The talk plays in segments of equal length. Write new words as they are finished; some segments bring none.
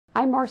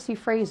I'm Marcie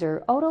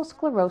Fraser.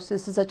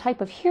 Otosclerosis is a type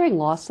of hearing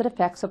loss that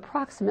affects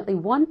approximately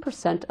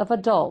 1% of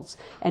adults,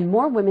 and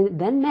more women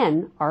than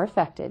men are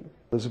affected.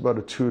 There's about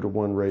a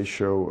 2-to-1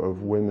 ratio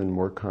of women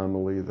more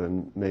commonly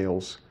than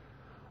males.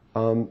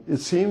 It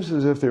seems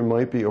as if there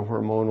might be a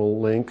hormonal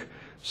link,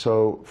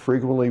 so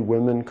frequently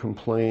women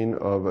complain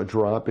of a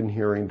drop in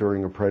hearing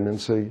during a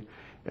pregnancy,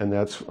 and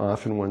that's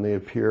often when they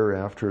appear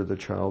after the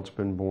child's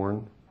been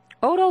born.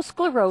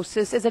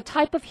 Otosclerosis is a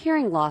type of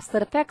hearing loss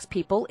that affects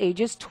people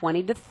ages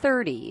 20 to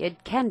 30.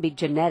 It can be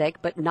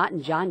genetic, but not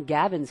in John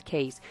Gavin's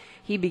case.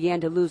 He began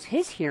to lose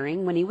his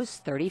hearing when he was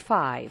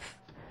 35.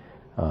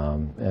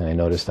 And I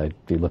noticed I'd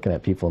be looking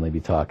at people and they'd be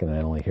talking and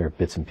I'd only hear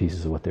bits and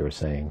pieces of what they were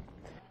saying.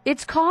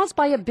 It's caused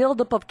by a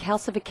buildup of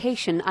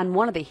calcification on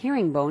one of the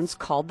hearing bones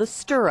called the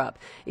stirrup.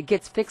 It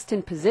gets fixed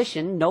in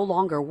position, no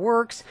longer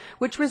works,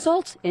 which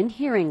results in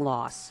hearing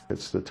loss.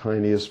 It's the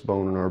tiniest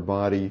bone in our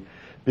body,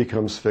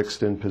 becomes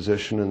fixed in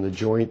position, and the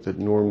joint that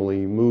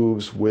normally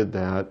moves with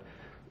that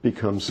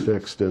becomes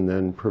fixed and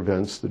then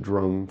prevents the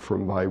drum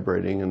from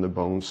vibrating and the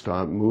bone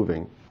stop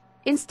moving.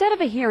 Instead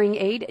of a hearing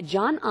aid,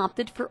 John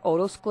opted for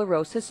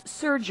otosclerosis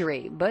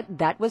surgery, but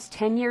that was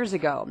 10 years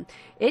ago.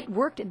 It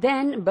worked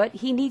then, but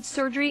he needs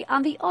surgery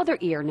on the other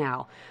ear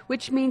now,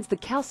 which means the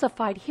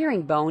calcified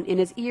hearing bone in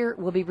his ear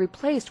will be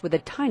replaced with a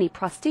tiny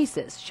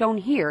prosthesis shown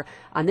here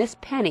on this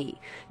penny.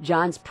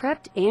 John's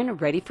prepped and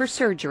ready for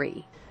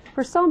surgery.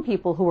 For some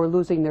people who are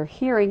losing their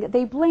hearing,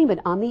 they blame it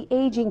on the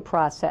aging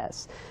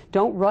process.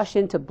 Don't rush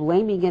into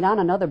blaming it on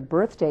another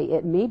birthday.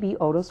 It may be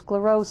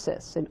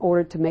otosclerosis. In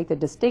order to make the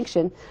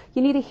distinction,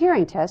 you need a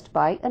hearing test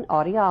by an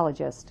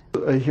audiologist.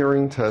 A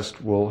hearing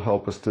test will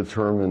help us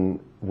determine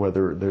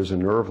whether there's a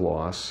nerve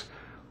loss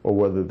or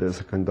whether there's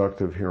a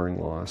conductive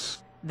hearing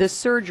loss. The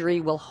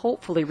surgery will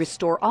hopefully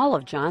restore all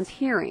of John's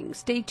hearing.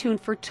 Stay tuned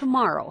for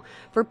tomorrow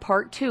for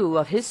part 2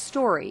 of his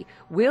story.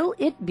 Will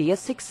it be a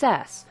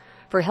success?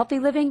 For Healthy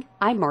Living,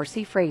 I'm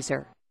Marcie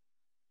Fraser.